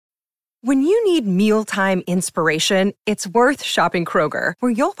When you need mealtime inspiration, it's worth shopping Kroger,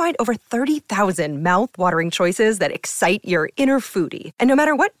 where you'll find over 30,000 mouth-watering choices that excite your inner foodie. And no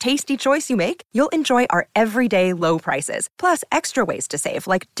matter what tasty choice you make, you'll enjoy our everyday low prices, plus extra ways to save,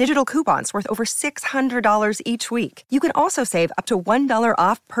 like digital coupons worth over $600 each week. You can also save up to $1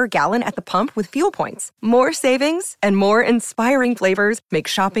 off per gallon at the pump with fuel points. More savings and more inspiring flavors make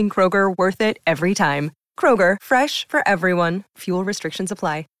shopping Kroger worth it every time. Kroger, fresh for everyone. Fuel restrictions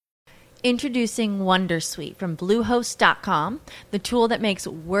apply. Introducing Wondersuite from Bluehost.com, the tool that makes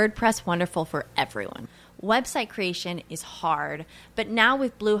WordPress wonderful for everyone. Website creation is hard, but now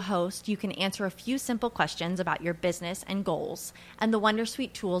with Bluehost, you can answer a few simple questions about your business and goals, and the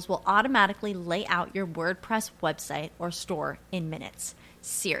Wondersuite tools will automatically lay out your WordPress website or store in minutes.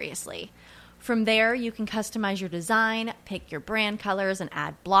 Seriously. From there, you can customize your design, pick your brand colors, and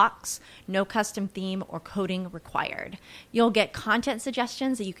add blocks. No custom theme or coding required. You'll get content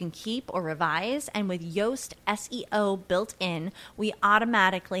suggestions that you can keep or revise, and with Yoast SEO built in, we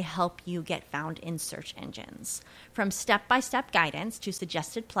automatically help you get found in search engines. From step-by-step guidance to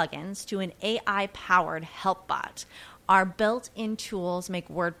suggested plugins to an AI-powered help bot, our built-in tools make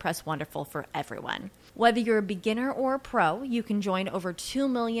WordPress wonderful for everyone. Whether you're a beginner or a pro, you can join over 2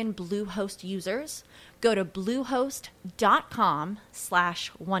 million Bluehost users. Go to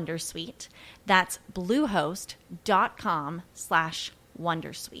bluehost.com/wondersuite. That's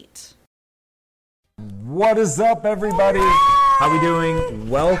bluehost.com/wondersuite. What is up, everybody? How we doing?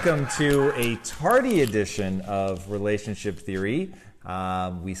 Welcome to a tardy edition of Relationship Theory.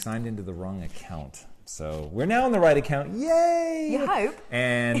 We signed into the wrong account. So we're now in the right account. Yay! You hope.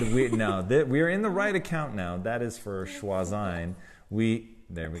 And we're in the right account now. That is for Schwazine.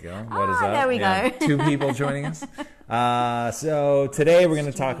 There we go. What is up? There we go. 2 people joining us. So today we're going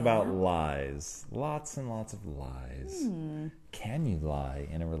to talk about lies. Lots and lots of lies. Can you lie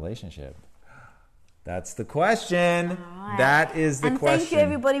in a relationship? That's the question. Right. That is the question. And thank you,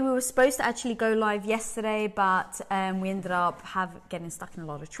 everybody. We were supposed to actually go live yesterday, but we ended up getting stuck in a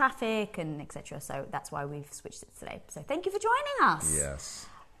lot of traffic and etc. So that's why we've switched it today. So thank you for joining us. Yes.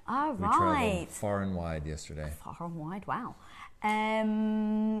 All We right. traveled far and wide yesterday. Far and wide. Wow.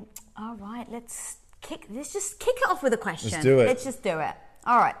 All right. Let's just kick it off with a question. Let's do it. Let's just do it.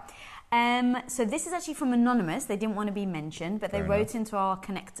 All right. So this is actually from Anonymous. They didn't want to be mentioned, but they wrote into our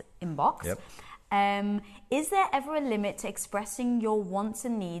Connect inbox. Yep. Is there ever a limit to expressing your wants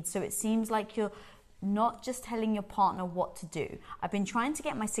and needs so it seems like you're not just telling your partner what to do? I've been trying to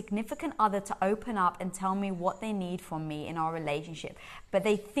get my significant other to open up and tell me what they need from me in our relationship, but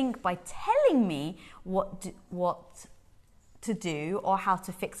they think by telling me what to do or how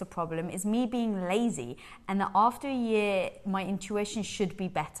to fix a problem is me being lazy, and that after a year my intuition should be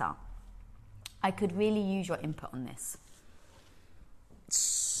better. I could really use your input on this.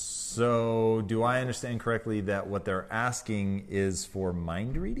 So, do I understand correctly that what they're asking is for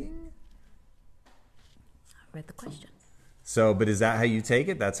mind reading? I read the question. So, but is that how you take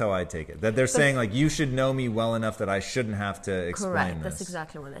it? That's how I take it. That they're saying, like, you should know me well enough that I shouldn't have to explain Correct. this. That's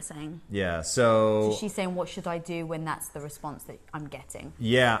exactly what they're saying. Yeah, so she's saying, what should I do when that's the response that I'm getting?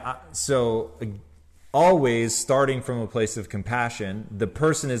 Yeah, so always starting from a place of compassion. The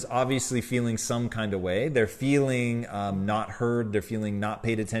person is obviously feeling some kind of way. They're feeling not heard. They're feeling not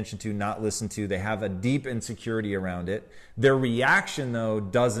paid attention to, not listened to. They have a deep insecurity around it. Their reaction, though,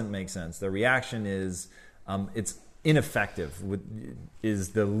 doesn't make sense. Their reaction is it's ineffective, is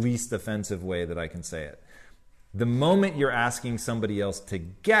the least offensive way that I can say it. The moment you're asking somebody else to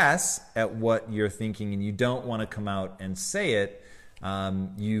guess at what you're thinking and you don't want to come out and say it,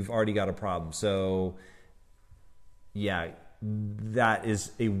 you've already got a problem. So, yeah, that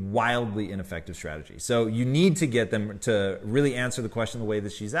is a wildly ineffective strategy. So you need to get them to really answer the question the way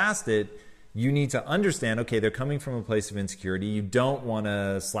that she's asked it. You need to understand, okay, they're coming from a place of insecurity. You don't want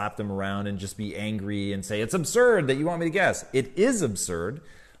to slap them around and just be angry and say, it's absurd that you want me to guess. It is absurd,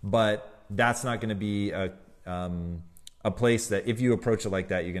 but that's not going to be a place that if you approach it like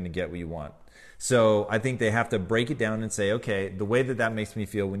that, you're going to get what you want. So I think they have to break it down and say, okay, the way that makes me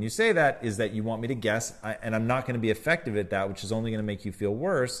feel when you say that is that you want me to guess, and I'm not going to be effective at that, which is only going to make you feel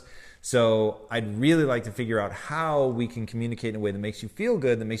worse. So I'd really like to figure out how we can communicate in a way that makes you feel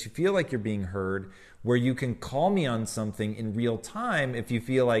good, that makes you feel like you're being heard, where you can call me on something in real time if you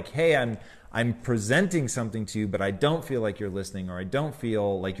feel like, hey, I'm presenting something to you, but I don't feel like you're listening, or I don't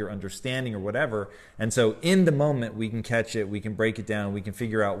feel like you're understanding, or whatever. And so in the moment, we can catch it, we can break it down, we can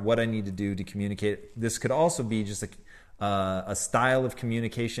figure out what I need to do to communicate. This could also be just a style of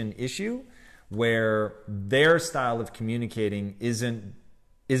communication issue where their style of communicating isn't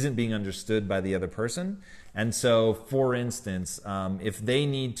isn't being understood by the other person. And so, for instance, if they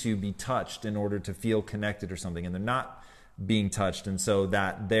need to be touched in order to feel connected or something, and they're not being touched, and so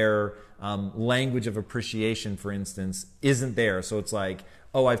that their language of appreciation, for instance, isn't there. So it's like,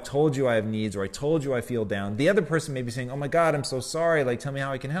 oh, I've told you I have needs, or I told you I feel down. The other person may be saying, oh my God, I'm so sorry, like tell me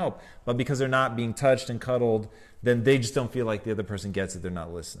how I can help. But because they're not being touched and cuddled, then they just don't feel like the other person gets it, they're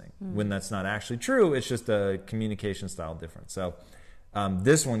not listening. When that's not actually true, it's just a communication style difference. So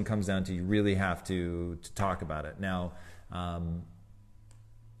this one comes down to you really have to talk about it. Now,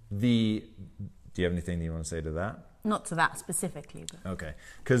 do you have anything that you want to say to that? Not to that specifically. But. Okay,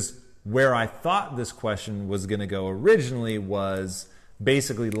 because where I thought this question was going to go originally was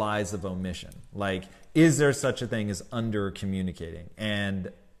basically lies of omission. Like, is there such a thing as under-communicating?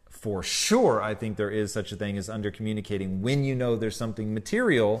 And for sure, I think there is such a thing as under-communicating when you know there's something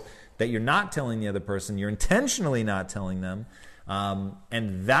material that you're not telling the other person, you're intentionally not telling them,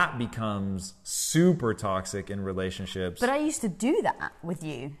 and that becomes super toxic in relationships. But I used to do that with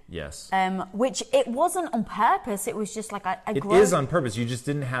you. Yes. Which it wasn't on purpose. It was just like It is on purpose. You just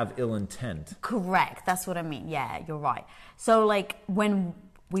didn't have ill intent. Correct. That's what I mean. Yeah, you're right. So like when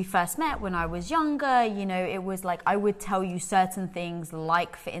we first met, when I was younger, you know, it was like I would tell you certain things,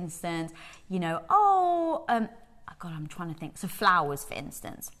 like for instance, you know, God, I'm trying to think. So flowers, for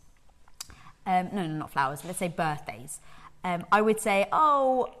instance. No, not flowers. Let's say birthdays. I would say,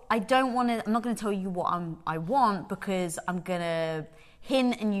 I'm not going to tell you what I want because I'm going to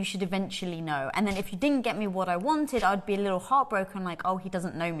hint and you should eventually know. And then if you didn't get me what I wanted, I'd be a little heartbroken, like, oh, he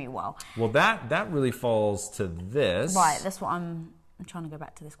doesn't know me well. Well, that really falls to this. Right, that's what I'm trying to go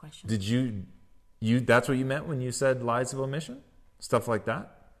back to this question. Did you that's what you meant when you said lies of omission? Stuff like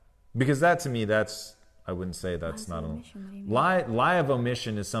that? Because that to me, I wouldn't say that's not a lie of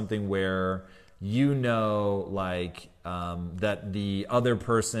omission is something where you know, like, that the other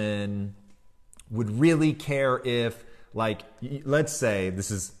person would really care if, like, let's say, this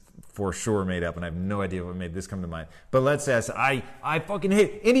is for sure made up and I have no idea what made this come to mind, but let's say I fucking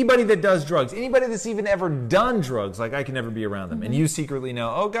hate anybody that does drugs, anybody that's even ever done drugs, like I can never be around them. Mm-hmm. And you secretly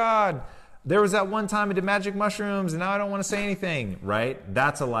know, oh God, there was that one time I did magic mushrooms and now I don't want to say anything, right?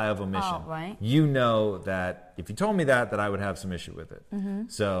 That's a lie of omission. Oh, right. You know that if you told me that I would have some issue with it. Mm-hmm.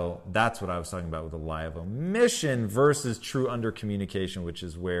 So that's what I was talking about with a lie of omission versus true under communication, which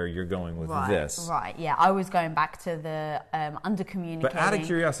is where you're going with this. Right, yeah. I was going back to the under communicating. But out of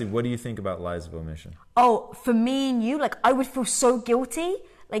curiosity, what do you think about lies of omission? Oh, for me and you, like I would feel so guilty.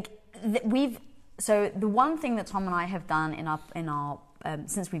 Like so the one thing that Tom and I have done in our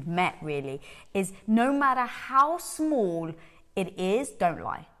since we've met really is no matter how small it is, don't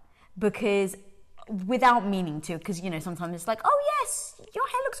lie, because without meaning to, because you know sometimes it's like, oh yes, your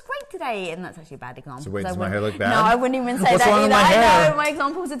hair looks great today, and that's actually a bad example. So wait, does my hair look bad? No, I wouldn't even say What's that wrong either. with my hair? I know my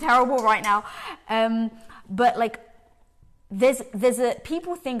examples are terrible right now, but like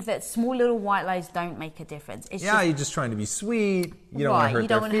people think that small little white lies don't make a difference. It's you're just trying to be sweet. You don't want to hurt you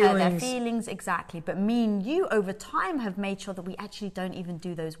don't their want to feelings. hurt their feelings, exactly. But me and you over time have made sure that we actually don't even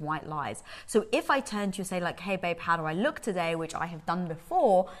do those white lies. So if I turn to you and say like, hey babe, how do I look today? Which I have done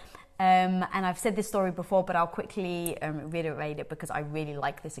before. And I've said this story before, but I'll quickly reiterate it because I really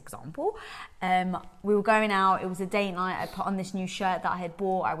like this example. We were going out. It was a date night. I put on this new shirt that I had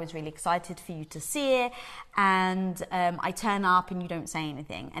bought. I was really excited for you to see it. And I turn up and you don't say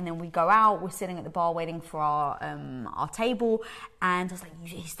anything. And then we go out. We're sitting at the bar waiting for our table. And I was like,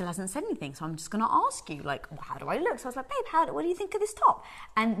 he still hasn't said anything. So I'm just going to ask you, like, well, how do I look? So I was like, babe, what do you think of this top?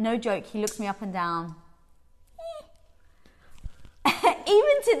 And no joke, he looks me up and down.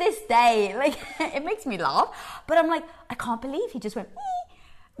 Even to this day, like, it makes me laugh. But I'm like, I can't believe he just went,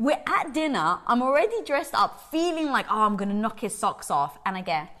 We're at dinner. I'm already dressed up, feeling like, oh, I'm going to knock his socks off. And I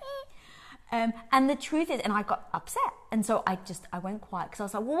go, and the truth is, and I got upset. And so I went quiet because I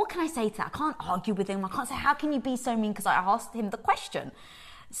was like, well, what can I say to that? I can't argue with him. I can't say, how can you be so mean? Because I asked him the question.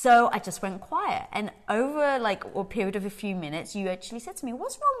 So I just went quiet. And over like a period of a few minutes, you actually said to me,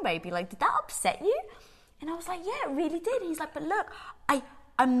 what's wrong, baby? Like, did that upset you? And I was like, yeah, it really did. And he's like, but look,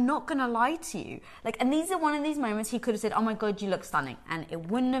 I'm not going to lie to you. Like, and these are one of these moments he could have said, oh my God, you look stunning. And I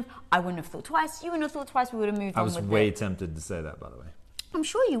wouldn't have thought twice. You wouldn't have thought twice. We would have moved on with it. I was way tempted to say that, by the way. I'm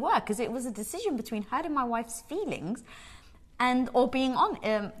sure you were, because it was a decision between hurting my wife's feelings or being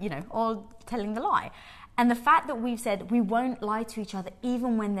on, or telling the lie. And the fact that we've said we won't lie to each other,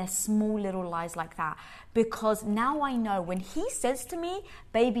 even when there's small little lies like that, because now I know when he says to me,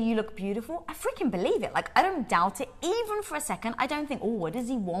 baby, you look beautiful, I freaking believe it. Like, I don't doubt it, even for a second. I don't think, oh, what does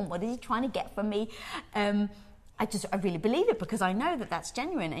he want? What is he trying to get from me? I really believe it because I know that that's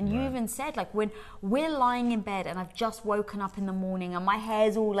genuine. And you even said, like, when we're lying in bed and I've just woken up in the morning and my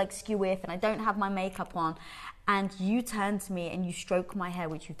hair's all like skew-if and I don't have my makeup on, and you turn to me and you stroke my hair,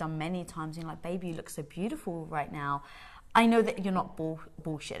 which you've done many times, and you're like, baby, you look so beautiful right now. I know that you're not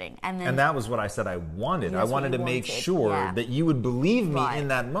bullshitting. And that was what I said I wanted. I wanted to make sure that you would believe me in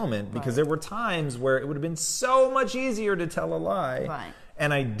that moment, because there were times where it would have been so much easier to tell a lie.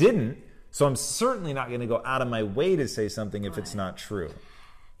 And I didn't. So I'm certainly not going to go out of my way to say something if it's not true.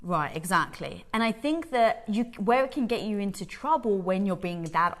 Right, exactly. And I think that where it can get you into trouble when you're being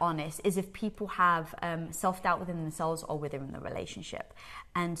that honest is if people have self-doubt within themselves or within the relationship.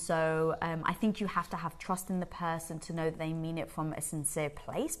 And so I think you have to have trust in the person to know that they mean it from a sincere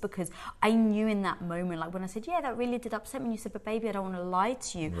place, because I knew in that moment, like when I said, yeah, that really did upset me, and you said, but baby, I don't want to lie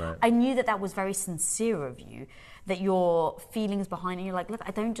to you. I knew that was very sincere of you, that your feelings behind it, you're like, look,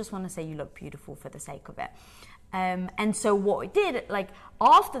 I don't just want to say you look beautiful for the sake of it. And so what we did, like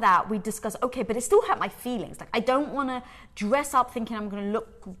after that, we discussed, okay, but it still hurt my feelings. Like I don't want to dress up thinking I'm going to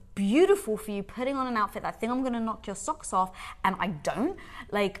look beautiful for you, putting on an outfit that I think I'm going to knock your socks off, and I don't.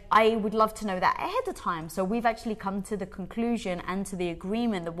 Like I would love to know that ahead of time. So we've actually come to the conclusion and to the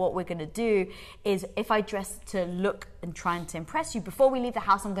agreement that what we're going to do is, if I dress to look and trying to impress you, before we leave the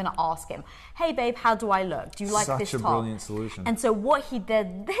house, I'm going to ask him, hey babe, how do I look? Do you like this top? Such a brilliant solution. And so what he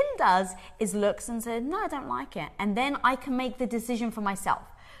then does is looks and says, no, I don't like it. And then I can make the decision for myself.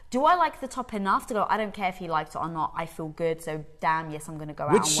 Do I like the top enough to go, I don't care if he likes it or not, I feel good, so damn, yes, I'm going to go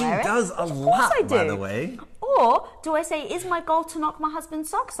out and wear it. Which she does a lot, by the way. Or do I say, is my goal to knock my husband's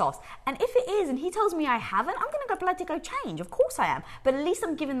socks off? And if it is, and he tells me I haven't, I'm going to bloody go change. Of course I am. But at least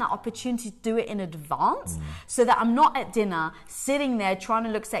I'm given that opportunity to do it in advance, so that I'm not at dinner, sitting there, trying to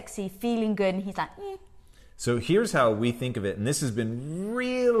look sexy, feeling good, and he's like, So here's how we think of it, and this has been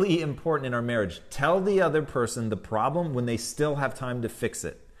really important in our marriage. Tell the other person the problem when they still have time to fix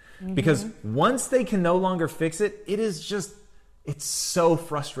it. Because once they can no longer fix it, it's so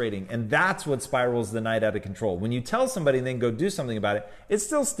frustrating. And that's what spirals the night out of control. When you tell somebody and then go do something about it, it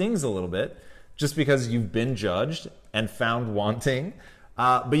still stings a little bit, just because you've been judged and found wanting.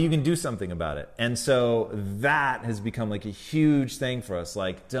 But you can do something about it. And so that has become like a huge thing for us.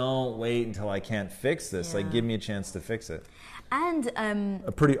 Like, don't wait until I can't fix this. Like, give me a chance to fix it. And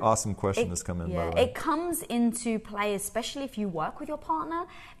a pretty awesome question has come in, by the way. It comes into play, especially if you work with your partner,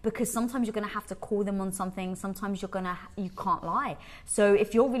 because sometimes you're going to have to call them on something. Sometimes you can't lie. So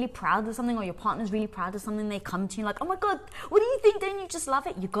if you're really proud of something, or your partner's really proud of something, they come to you like, oh my God, what do you think? Don't you just love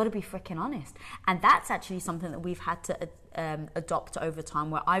it? You've got to be freaking honest. And that's actually something that we've had to adopt over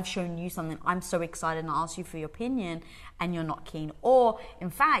time, where I've shown you something, I'm so excited, and I ask you for your opinion, and you're not keen. Or in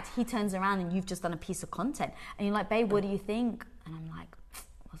fact, he turns around and you've just done a piece of content and you're like, babe, what do you think? And I'm like,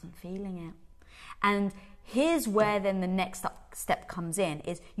 wasn't feeling it. And here's where then the next step comes in,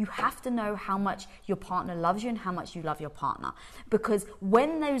 is you have to know how much your partner loves you and how much you love your partner. Because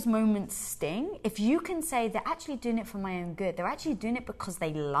when those moments sting, if you can say, they're actually doing it for my own good, they're actually doing it because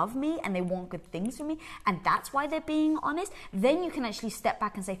they love me and they want good things from me, and that's why they're being honest, then you can actually step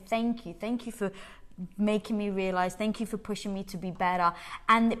back and say, thank you for making me realize, thank you for pushing me to be better.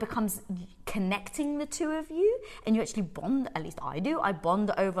 And it becomes connecting the two of you, and you actually bond. At least I do. I bond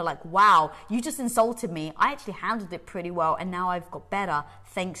over like, wow, you just insulted me, I actually handled it pretty well, and now I've got better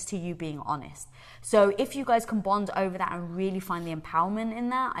thanks to you being honest. So if you guys can bond over that and really find the empowerment in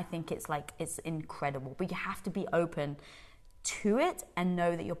that, I think it's incredible. But you have to be open to it and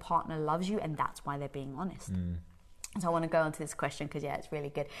know that your partner loves you, and that's why they're being honest. So I want to go on to this question because, it's really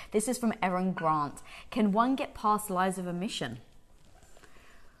good. This is from Erin Grant. Can one get past lies of omission?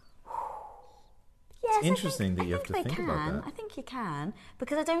 Yes, it's interesting that you have to think about that. I think you can,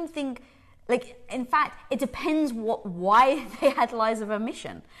 because I don't think, in fact, it depends why they had lies of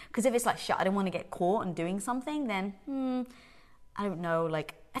omission. Because if it's like, shit, I don't want to get caught on doing something, then, I don't know,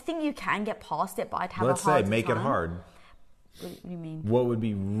 I think you can get past it, but I'd have a hard time. Let's say, make it hard. What do you mean? What would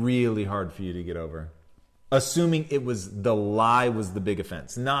be really hard for you to get over? Assuming the lie was the big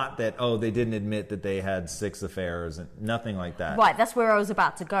offense. Not that, they didn't admit that they had 6 affairs, and nothing like that. Right, that's where I was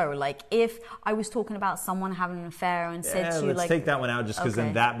about to go. If I was talking about someone having an affair and said to you, let's take that one out, just because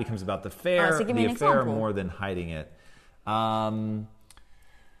then that becomes about the affair, so give me the an affair example. more than hiding it. God,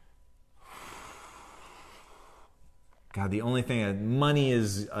 the only thing, money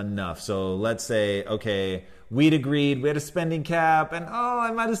is enough. So let's say, okay, we'd agreed, we had a spending cap, and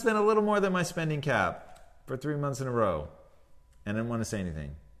I might have spent a little more than my spending cap for 3 months in a row, and I didn't want to say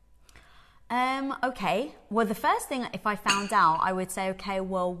anything. Okay. Well, the first thing, if I found out, I would say, okay,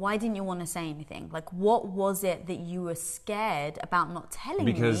 well, why didn't you want to say anything? Like, what was it that you were scared about not telling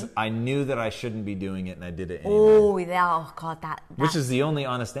me? Because I knew that I shouldn't be doing it, and I did it anyway. Oh God, that. Which is the only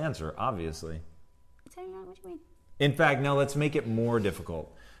honest answer, obviously. What do you mean? In fact, no, let's make it more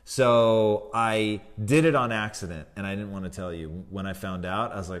difficult. So I did it on accident, and I didn't want to tell you. When I found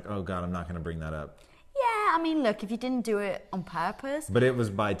out, I was like, oh God, I'm not going to bring that up. Yeah, I mean, look, if you didn't do it on purpose. But it was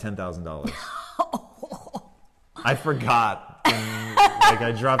by $10,000. I forgot. And, like,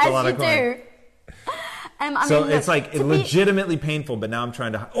 I dropped a lot of coins. So it's like legitimately painful, but now I'm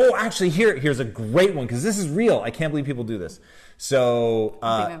trying to... Oh, actually, here's a great one, because this is real. I can't believe people do this. So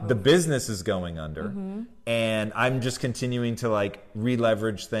the business is going under, and I'm just continuing to like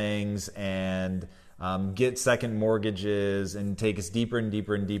re-leverage things and get second mortgages and take us deeper and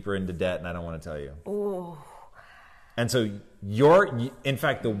deeper and deeper into debt, and I don't want to tell you. Ooh. And so in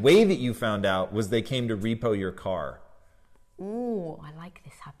fact, the way that you found out was they came to repo your car. Ooh, I like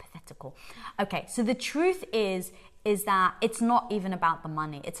this hypothetical. Okay, so the truth is that it's not even about the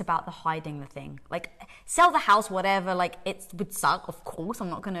money. It's about the hiding the thing. Like, sell the house, whatever. Like, it would suck, of course.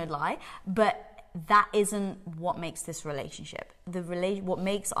 I'm not going to lie. But that isn't what makes this relationship. What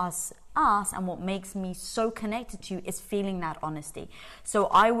makes us, and what makes me so connected to you is feeling that honesty. So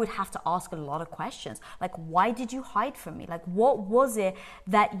I would have to ask a lot of questions. Like, why did you hide from me? Like, what was it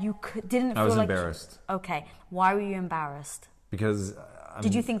that you didn't feel like... I was embarrassed. Okay. Why were you embarrassed? Because...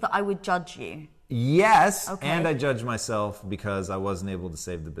 Did you think that I would judge you? Yes, okay. And I judged myself because I wasn't able to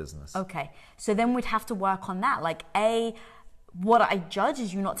save the business. Okay, so then we'd have to work on that. Like, what I judge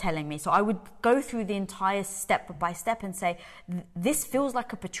is you not telling me. So I would go through the entire step by step and say, this feels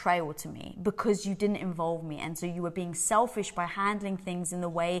like a betrayal to me because you didn't involve me. And so you were being selfish by handling things in the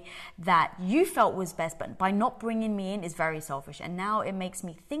way that you felt was best, but by not bringing me in is very selfish. And now it makes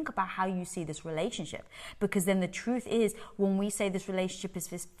me think about how you see this relationship. Because then the truth is, when we say this relationship is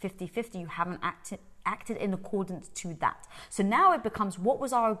 50-50, you haven't acted in accordance to that. So now it becomes, what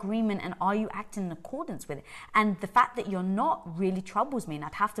was our agreement and are you acting in accordance with it? And the fact that you're not really troubles me, and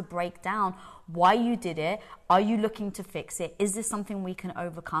I'd have to break down why you did it. Are you looking to fix it? Is this something we can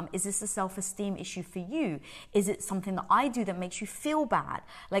overcome? Is this a self-esteem issue for you? Is it something that I do that makes you feel bad?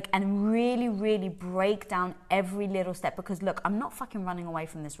 Like, and really, really break down every little step, because look, I'm not fucking running away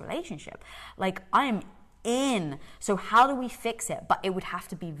from this relationship. Like, I am in. So how do we fix it? But it would have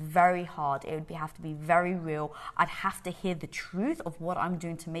to be very hard. It would have to be very real. I'd have to hear the truth of what I'm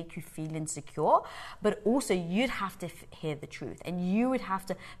doing to make you feel insecure, but also you'd have to hear the truth, and you would have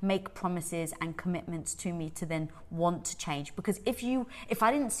to make promises and commitments to me to then want to change. Because if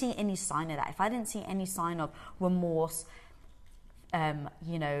I didn't see any sign of that, if I didn't see any sign of remorse,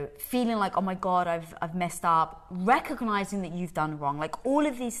 feeling like, oh my God, I've messed up, recognizing that you've done wrong. Like, all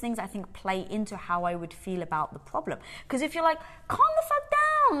of these things I think play into how I would feel about the problem. Because if you're like, calm the fuck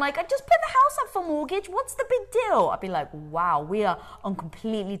down, like, I just put the house up for mortgage, what's the big deal? I'd be like, wow, we are on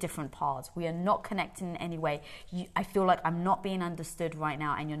completely different paths. We are not connecting in any way. I feel like I'm not being understood right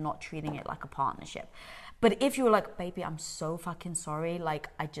now, and you're not treating it like a partnership. But if you were like, baby, I'm so fucking sorry, like,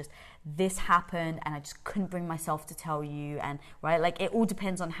 this happened and I just couldn't bring myself to tell you, and right, like, it all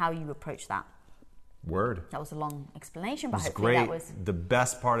depends on how you approach that. Word. That was a long explanation, but hopefully great. That was... The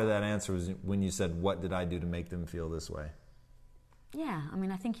best part of that answer was when you said, what did I do to make them feel this way? Yeah, I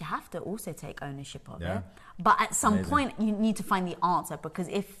mean, I think you have to also take ownership of it. But at some point, you need to find the answer, because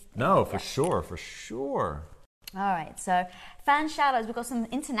for sure. All right, so fan shout-outs. We've got some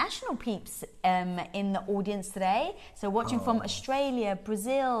international peeps in the audience today. So watching from Australia,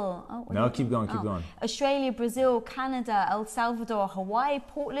 Brazil. Keep going. Australia, Brazil, Canada, El Salvador, Hawaii,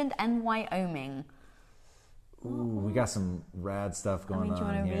 Portland, and Wyoming. Ooh, we got some rad stuff going on. Do you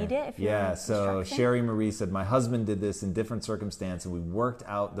want to read it? Yeah, so Sherry Marie said, my husband did this in different circumstances, and we worked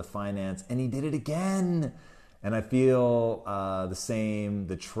out the finance, and he did it again. And I feel the same.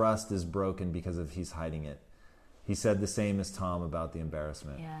 The trust is broken because he's hiding it. He said the same as Tom about the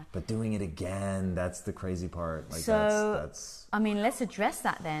embarrassment. Yeah. But doing it again, that's the crazy part. Like, so, that's... I mean, let's address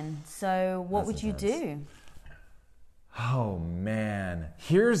that then. So what would you do? Oh, man.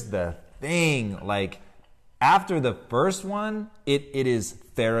 Here's the thing. Like, after the first one, it is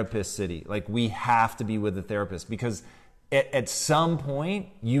therapist city. Like, we have to be with the therapist, because at some point,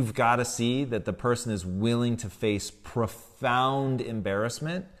 you've got to see that the person is willing to face profound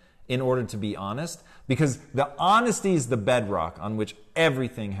embarrassment in order to be honest, because the honesty is the bedrock on which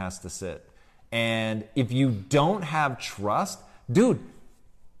everything has to sit. And if you don't have trust, dude,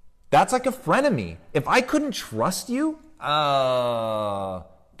 that's like a frenemy. If I couldn't trust you,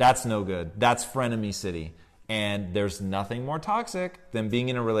 that's no good. That's frenemy city. And there's nothing more toxic than being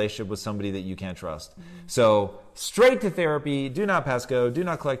in a relationship with somebody that you can't trust. So straight to therapy, do not pass go, do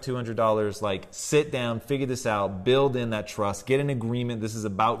not collect $200. Like, sit down, figure this out, build in that trust, get an agreement. This is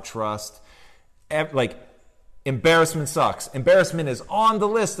about trust. Like, embarrassment sucks. Embarrassment is on the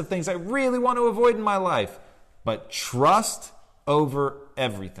list of things I really want to avoid in my life. But trust over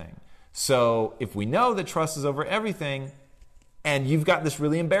everything. So if we know that trust is over everything, and you've got this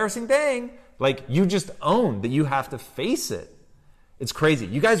really embarrassing thing, like, you just own that you have to face it. It's crazy.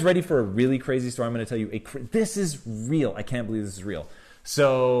 You guys ready for a really crazy story? I'm going to tell you. This is real. I can't believe this is real.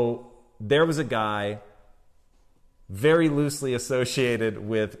 So there was a guy very loosely associated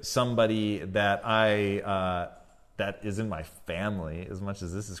with somebody that that is in my family, as much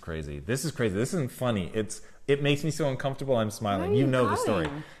as this is crazy. This is crazy. This isn't funny. It makes me so uncomfortable. I'm smiling. You know the story.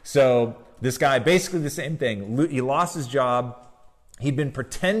 So this guy, basically the same thing. He lost his job. He'd been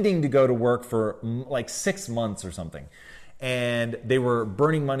pretending to go to work for like 6 months or something. And they were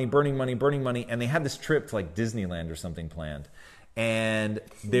burning money. And they had this trip to like Disneyland or something planned. And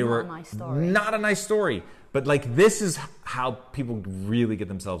they were not a nice story. But like, this is how people really get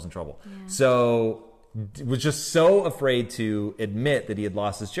themselves in trouble. Yeah. So was just so afraid to admit that he had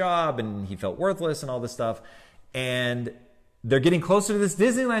lost his job and he felt worthless and all this stuff. And they're getting closer to this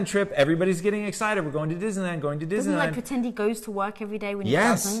Disneyland trip. Everybody's getting excited. We're going to Disneyland, Doesn't he like pretend he goes to work every day when he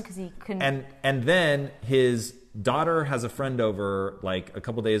doesn't? Because he couldn't. And then his daughter has a friend over like a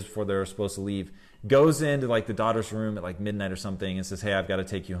couple days before they're supposed to leave, goes into like the daughter's room at like midnight or something and says, hey, I've got to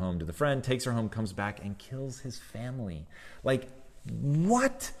take you home to the friend, takes her home, comes back and kills his family. Like,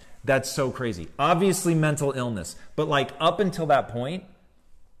 what? That's so crazy. Obviously mental illness. But like, up until that point,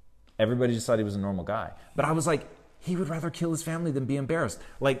 everybody just thought he was a normal guy. But I was like, he would rather kill his family than be embarrassed.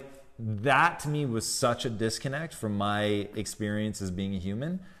 Like, that to me was such a disconnect from my experience as being a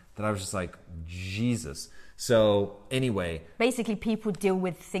human that I was just like, Jesus. So anyway. Basically, people deal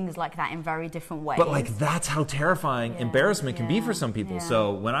with things like that in very different ways. But like, that's how terrifying embarrassment can be for some people. Yeah.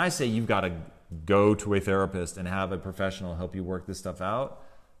 So when I say you've got to go to a therapist and have a professional help you work this stuff out,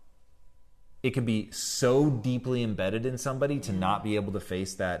 it can be so deeply embedded in somebody to not be able to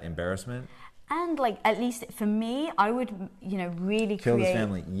face that embarrassment. And like, at least for me, I would, really kill his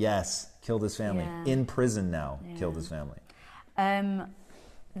family. Yes, killed his family. Yeah. In prison now, killed his family.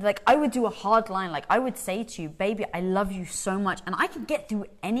 Like, I would do a hard line. Like, I would say to you, baby, I love you so much. And I can get through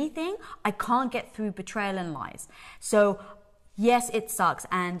anything. I can't get through betrayal and lies. So, yes, it sucks.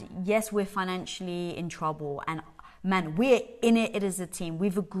 And yes, we're financially in trouble. And man, we're in it as a team.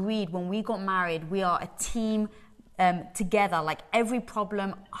 We've agreed when we got married, we are a team together. Like, every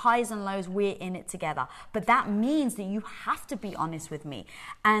problem, highs and lows, we're in it together. But that means that you have to be honest with me.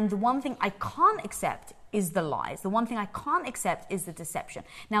 And the one thing I can't accept is the lies. The one thing I can't accept is the deception.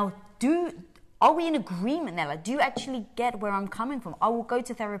 Now, are we in agreement there? Like, do you actually get where I'm coming from? I will go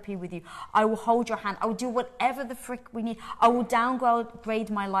to therapy with you. I will hold your hand. I will do whatever the frick we need. I will downgrade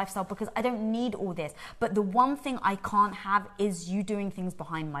my lifestyle because I don't need all this. But the one thing I can't have is you doing things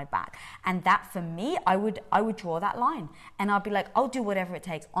behind my back. And that, for me, I would draw that line. And I'd be like, I'll do whatever it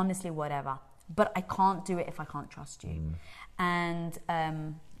takes. Honestly, whatever. But I can't do it if I can't trust you. And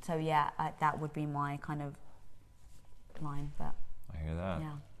so, yeah, that would be my kind of line. But I hear that.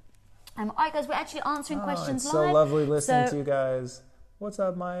 Yeah. All right, guys, we're actually answering questions it's live. So lovely listening to you guys. What's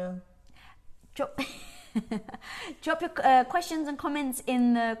up, Maya? Drop your questions and comments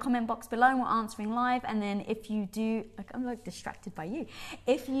in the comment box below, and we're answering live. And then if you do, I'm like distracted by you.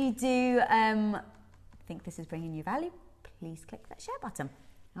 If you do think this is bringing you value, please click that share button.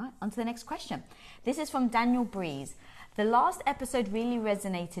 All right, on to the next question. This is from Daniel Breeze. The last episode really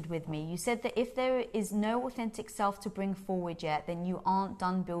resonated with me. You said that if there is no authentic self to bring forward yet, then you aren't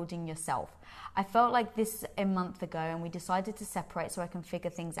done building yourself. I felt like this a month ago and we decided to separate so I can figure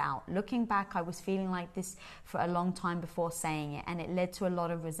things out. Looking back, I was feeling like this for a long time before saying it, and it led to a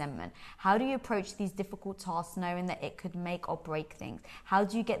lot of resentment. How do you approach these difficult tasks knowing that it could make or break things? How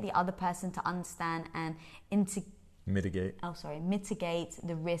do you get the other person to understand and mitigate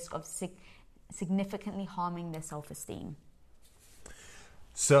the risk of significantly harming their self-esteem?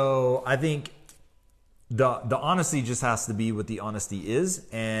 So I think the honesty just has to be what the honesty is,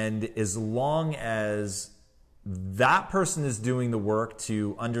 and as long as that person is doing the work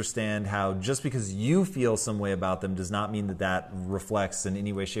to understand how just because you feel some way about them does not mean that that reflects in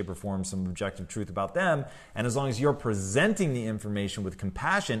any way, shape, or form some objective truth about them, and as long as you're presenting the information with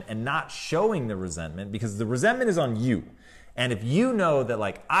compassion and not showing the resentment, because the resentment is on you. And if you know that,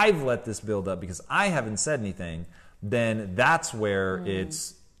 like, I've let this build up because I haven't said anything, then that's where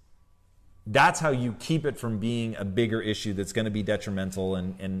it's that's how you keep it from being a bigger issue that's going to be detrimental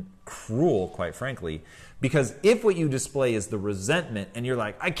and cruel, quite frankly. Because if what you display is the resentment and you're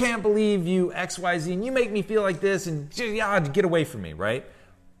like, I can't believe you XYZ and you make me feel like this and yeah, get away from me, right?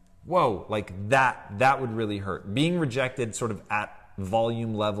 Whoa, like that would really hurt. Being rejected sort of at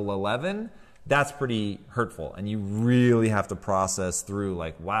volume level 11, that's pretty hurtful. And you really have to process through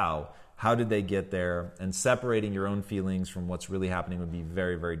like, wow, how did they get there? And separating your own feelings from what's really happening would be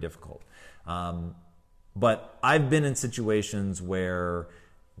very, very difficult. But I've been in situations where,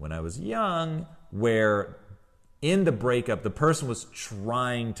 when I was young, where in the breakup, the person was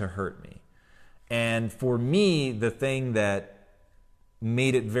trying to hurt me. And for me, the thing that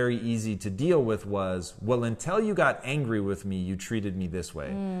made it very easy to deal with was, well, until you got angry with me, you treated me this way,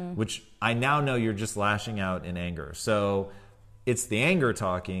 which I now know you're just lashing out in anger. So it's the anger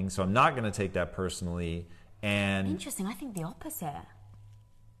talking, so I'm not going to take that personally. And Interesting. I think the opposite.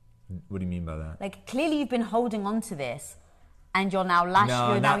 What do you mean by that? Like, clearly you've been holding on to this and you're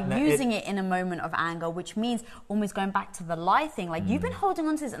now using it in a moment of anger, which means almost going back to the lie thing. Like, you've been holding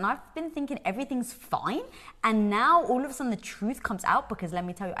on to this and I've been thinking everything's fine. And now all of a sudden the truth comes out, because let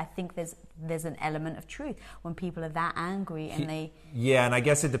me tell you, I think there's an element of truth when people are that angry and they... Yeah, and I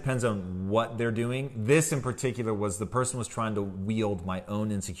guess it depends on what they're doing. This in particular was the person was trying to wield my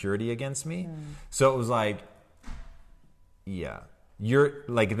own insecurity against me. So it was like, yeah. You're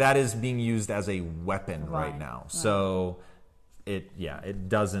like, that is being used as a weapon right now. So it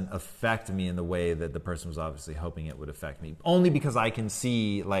doesn't affect me in the way that the person was obviously hoping it would affect me. Only because I can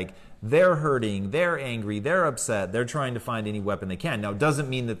see, like, they're hurting, they're angry, they're upset, they're trying to find any weapon they can. Now, it doesn't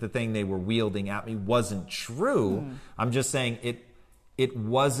mean that the thing they were wielding at me wasn't true. I'm just saying it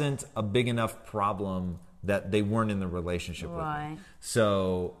wasn't a big enough problem that they weren't in the relationship with me.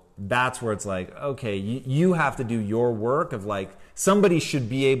 So that's where it's like, okay, you have to do your work of like, somebody should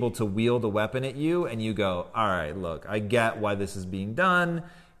be able to wield a weapon at you and you go, all right, look, I get why this is being done.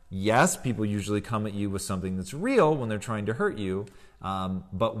 Yes, people usually come at you with something that's real when they're trying to hurt you.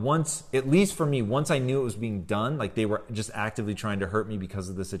 But once, at least for me, once I knew it was being done, like they were just actively trying to hurt me because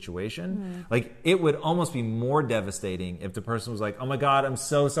of the situation, like it would almost be more devastating if the person was like, oh my God, I'm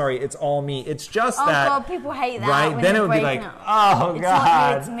so sorry. It's all me. It's just that. Oh God, people hate that. Right? Then it would be like, oh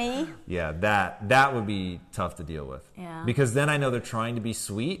God. It's not you, it's me. Yeah, that would be tough to deal with. Yeah. Because then I know they're trying to be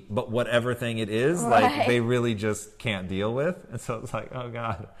sweet, but whatever thing it is, like they really just can't deal with. And so it's like, oh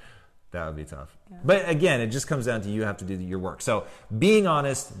God. That would be tough. Yeah. But again, it just comes down to you have to do your work. So being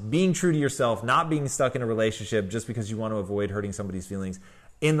honest, being true to yourself, not being stuck in a relationship just because you want to avoid hurting somebody's feelings.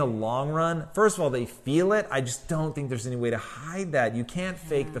 In the long run, first of all, they feel it. I just don't think there's any way to hide that. You can't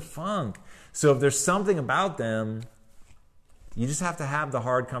fake the funk. So if there's something about them, you just have to have the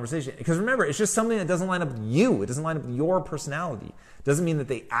hard conversation. Because remember, it's just something that doesn't line up with you. It doesn't line up with your personality. It doesn't mean that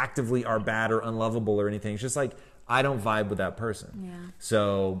they actively are bad or unlovable or anything. It's just like, I don't vibe with that person. Yeah.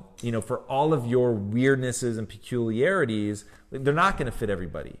 So, for all of your weirdnesses and peculiarities, they're not going to fit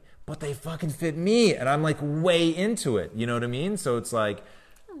everybody. But they fucking fit me. And I'm like way into it. You know what I mean? So it's like,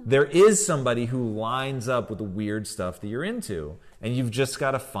 there is somebody who lines up with the weird stuff that you're into. And you've just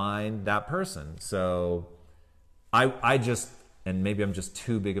got to find that person. So I just, and maybe I'm just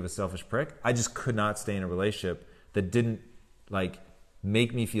too big of a selfish prick, I just could not stay in a relationship that didn't like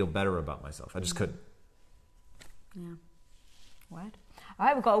make me feel better about myself. I just couldn't. Yeah. Word. All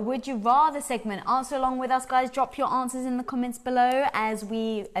right, we've got a Would You Rather segment. Answer along with us, guys. Drop your answers in the comments below as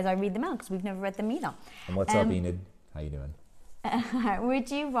I read them out, because we've never read them either. And what's up, Enid? How you doing?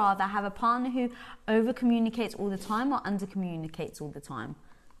 Would you rather have a partner who over-communicates all the time or under-communicates all the time?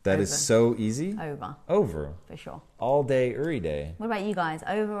 That is so easy. Over. For sure. All day, every day. What about you guys?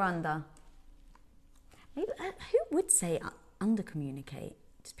 Over or under? Maybe, who would say under-communicate?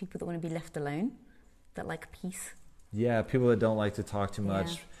 Just people that want to be left alone? That like peace? Yeah, people that don't like to talk too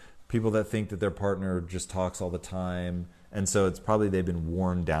much. Yeah. People that think that their partner just talks all the time. And so it's probably they've been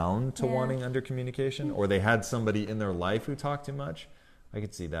worn down to wanting under communication, or they had somebody in their life who talked too much. I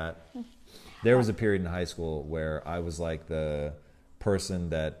could see that. There was a period in high school where I was like the person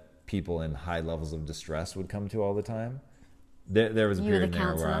that people in high levels of distress would come to all the time. There was a period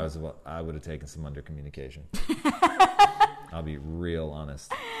there where I would have taken some under communication. I'll be real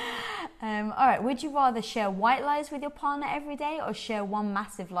honest. All right, would you rather share white lies with your partner every day or share one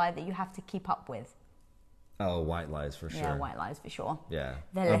massive lie that you have to keep up with? Oh, white lies for sure. Yeah, white lies for sure. Yeah.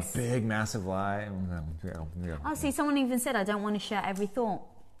 They're a big, massive lie. Oh, see, someone even said, I don't want to share every thought.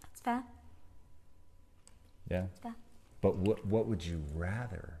 That's fair. Yeah. That's fair. But what would you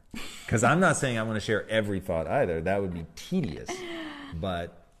rather? Because I'm not saying I want to share every thought either. That would be tedious.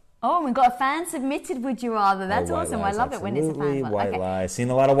 But Oh, we got a fan submitted Would You Rather. That's awesome. Lies, I love it when it's a fan absolutely. one. White Okay. lies. Seen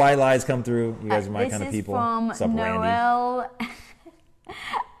a lot of white lies come through. You guys are my kind of people. This is What's up, from Randy?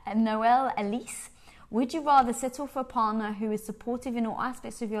 Noelle Elise. Would you rather settle for a partner who is supportive in all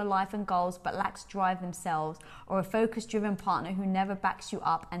aspects of your life and goals but lacks drive themselves, or a focus-driven partner who never backs you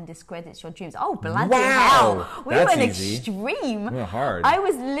up and discredits your dreams? Oh, bloody Wow, hell! We that's went easy. extreme. We went hard. I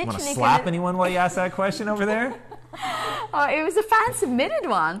was Want to literally slap anyone while you ask that question over there? Oh, it was a fan submitted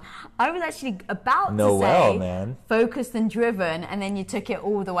one. I was actually about to say man. focused and driven, and then you took it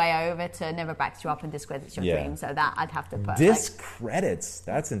all the way over to never backs you up and discredits your dreams. So that I'd have to put. Discredits.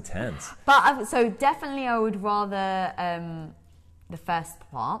 That's intense. But so definitely, I would rather the first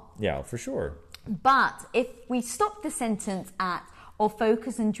part. Yeah, for sure. But if we stop the sentence at or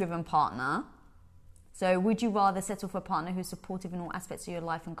focus and driven partner. So would you rather settle for a partner who's supportive in all aspects of your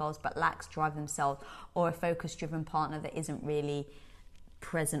life and goals but lacks drive themselves, or a focus-driven partner that isn't really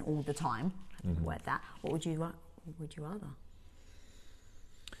present all the time? Word that. What would you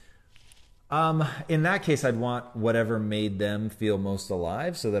rather? In that case, I'd want whatever made them feel most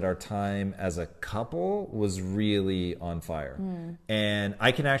alive, so that our time as a couple was really on fire. And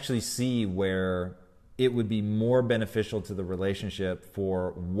I can actually see where it would be more beneficial to the relationship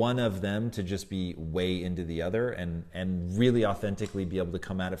for one of them to just be way into the other and really authentically be able to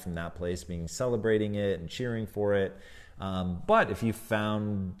come at it from that place, being celebrating it and cheering for it. But if you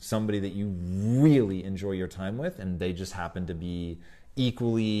found somebody that you really enjoy your time with and they just happen to be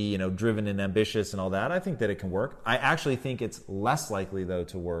equally, driven and ambitious and all that, I think that it can work. I actually think it's less likely, though,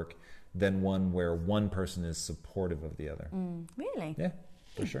 to work than one where one person is supportive of the other. Really? Yeah,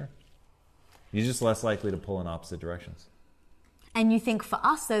 for sure. You're just less likely to pull in opposite directions. And you think for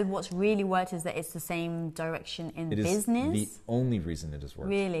us, though, what's really worked is that it's the same direction in business? It is the only reason it has worked.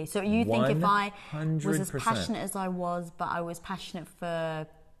 Really? So you think if I was as 100%. passionate as I was, but I was passionate for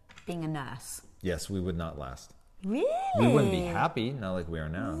being a nurse? Yes, we would not last. Really? We wouldn't be happy, not like we are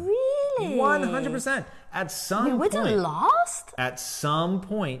now. Really? 100%. At some We point... wouldn't last? At some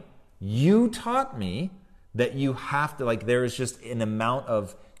point, you taught me that you have to, there is just an amount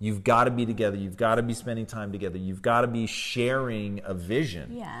of... You've got to be together. You've got to be spending time together. You've got to be sharing a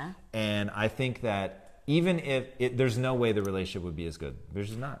vision. Yeah. And I think that even if there's no way the relationship would be as good. There's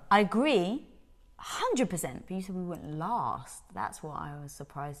just not. I agree, 100%. But you said we wouldn't last. That's what I was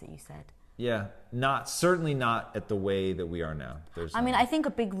surprised that you said. Yeah, certainly not at the way that we are now. I think a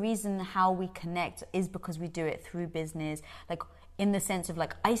big reason how we connect is because we do it through business. In the sense of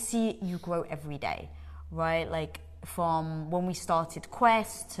I see you grow every day, right? From when we started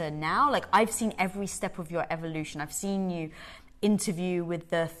Quest to now, I've seen every step of your evolution. I've seen you interview with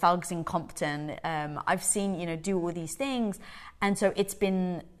the thugs in Compton. I've seen, do all these things. And so it's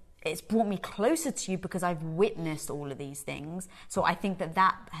brought me closer to you because I've witnessed all of these things. So I think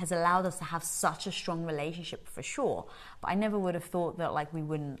that has allowed us to have such a strong relationship for sure. But I never would have thought that we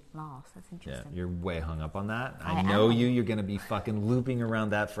wouldn't last. That's interesting. Yeah, you're way hung up on that. I know you're going to be fucking looping around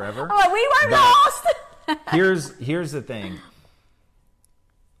that forever. Oh, we won't last! Here's the thing.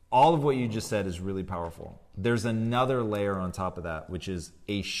 All of what you just said is really powerful. There's another layer on top of that, which is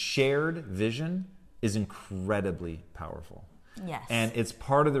a shared vision is incredibly powerful. Yes. And it's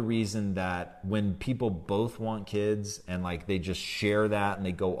part of the reason that when people both want kids and they just share that and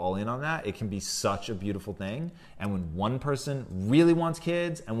they go all in on that, it can be such a beautiful thing. And when one person really wants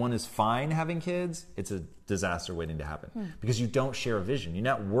kids and one is fine having kids, it's a disaster waiting to happen because you don't share a vision. You're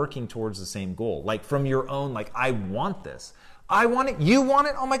not working towards the same goal. From your own, I want this. I want it. You want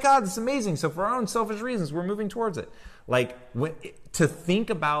it. Oh my God, this is amazing. So for our own selfish reasons, we're moving towards it. To think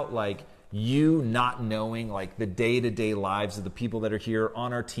about you not knowing the day-to-day lives of the people that are here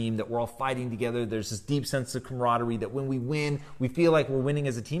on our team, that we're all fighting together. There's this deep sense of camaraderie that when we win, we feel like we're winning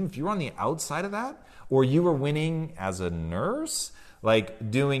as a team. If you're on the outside of that, or you were winning as a nurse,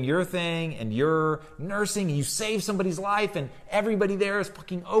 doing your thing and you're nursing, and you save somebody's life and everybody there is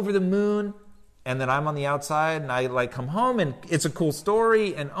fucking over the moon, and then I'm on the outside and I come home and it's a cool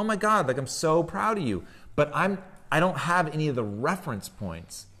story and oh my God, I'm so proud of you. But I don't have any of the reference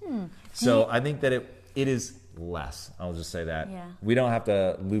points. So I think that it is less. I'll just say that. Yeah. We don't have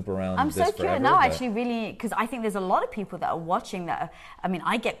to loop around I'm this so forever. curious now, actually, really, because I think there's a lot of people that are watching that.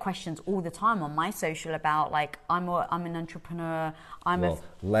 I get questions all the time on my social about I'm an entrepreneur.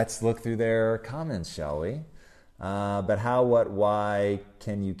 Let's look through their comments, shall we? But how, what, why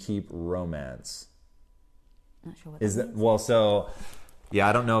can you keep romance? Not sure what Is that that means. well? So Yeah,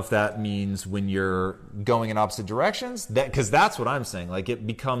 I don't know if that means when you're going in opposite directions, because that's what I'm saying. Like, it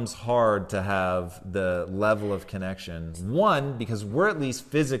becomes hard to have the level of connection. One, because we're at least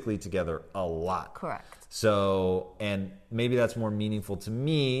physically together a lot. Correct. So, and maybe that's more meaningful to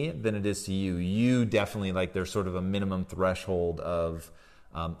me than it is to you. You definitely, like, there's sort of a minimum threshold of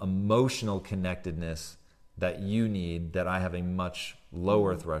emotional connectedness that you need that I have a much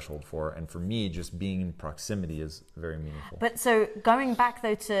lower threshold for. And for me, just being in proximity is very meaningful. But so going back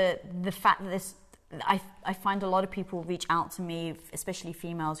though to the fact that I find a lot of people reach out to me, especially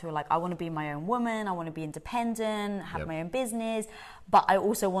females, who are like, I want to be my own woman, I want to be independent, have my own business, but I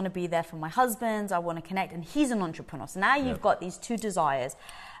also want to be there for my husband, I want to connect, and he's an entrepreneur. So now you've got these two desires.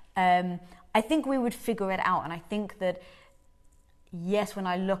 I think we would figure it out, and I think that yes, when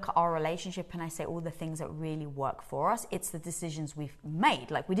I look at our relationship and I say all the things that really work for us, it's the decisions we've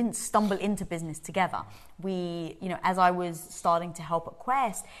made. Like, we didn't stumble into business together. We, you know, as I was starting to help at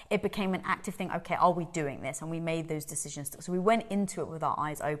Quest, it became an active thing. Okay, are we doing this? And we made those decisions. So we went into it with our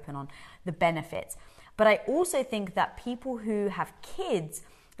eyes open on the benefits. But I also think that people who have kids,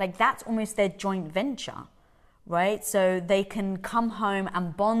 like, that's almost their joint venture. Right? So they can come home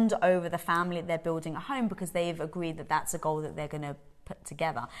and bond over the family that they're building at home because they've agreed that that's a goal that they're going to put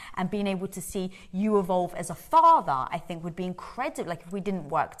together. And being able to see you evolve as a father, I think, would be incredible. Like, if we didn't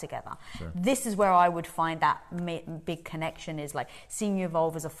work together. Sure. This is where I would find that big connection, is like seeing you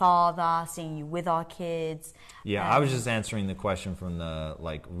evolve as a father, seeing you with our kids. Yeah, I was just answering the question from the,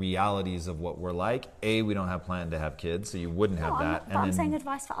 like, realities of what we're like. We don't have planned to have kids, so you wouldn't have that. But I'm saying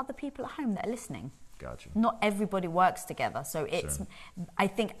advice for other people at home that are listening. Gotcha. Not everybody works together, so it's, I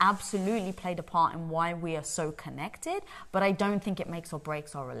think, absolutely played a part in why we are so connected, but I don't think it makes or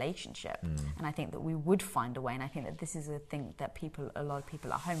breaks our relationship. And I think that we would find a way, and I think that this is a thing that a lot of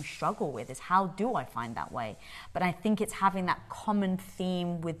people at home struggle with, is how do I find that way? But I think it's having that common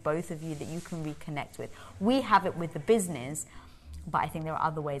theme with both of you that you can reconnect with. We have it with the business, but I think there are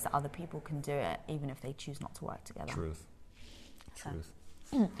other ways that other people can do it, even if they choose not to work together. Truth.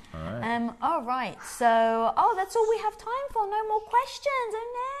 All right. So, that's all we have time for. No more questions.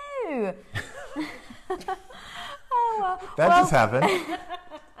 Oh no. That just happened.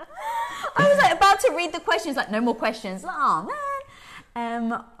 I was like about to read the questions, like, no more questions. Oh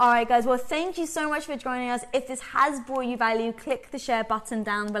man. All right, guys. Well, thank you so much for joining us. If this has brought you value, click the share button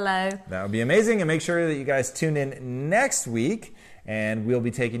down below. That would be amazing. And make sure that you guys tune in next week, and we'll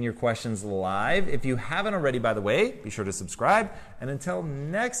be taking your questions live. If you haven't already, by the way, be sure to subscribe. And until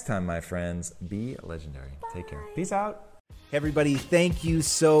next time, my friends, be legendary. Bye. Take care. Peace out. Hey everybody, thank you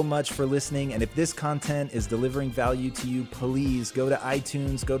so much for listening. And if this content is delivering value to you, please go to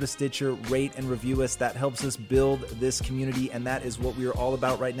iTunes, go to Stitcher, rate and review us. That helps us build this community, and that is what we are all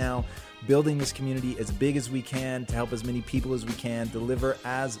about right now. Building this community as big as we can to help as many people as we can, deliver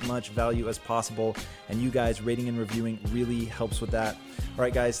as much value as possible. And you guys rating and reviewing really helps with that. All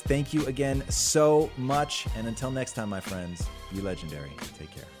right, guys, thank you again so much. And until next time, my friends, be legendary.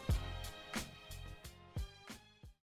 Take care.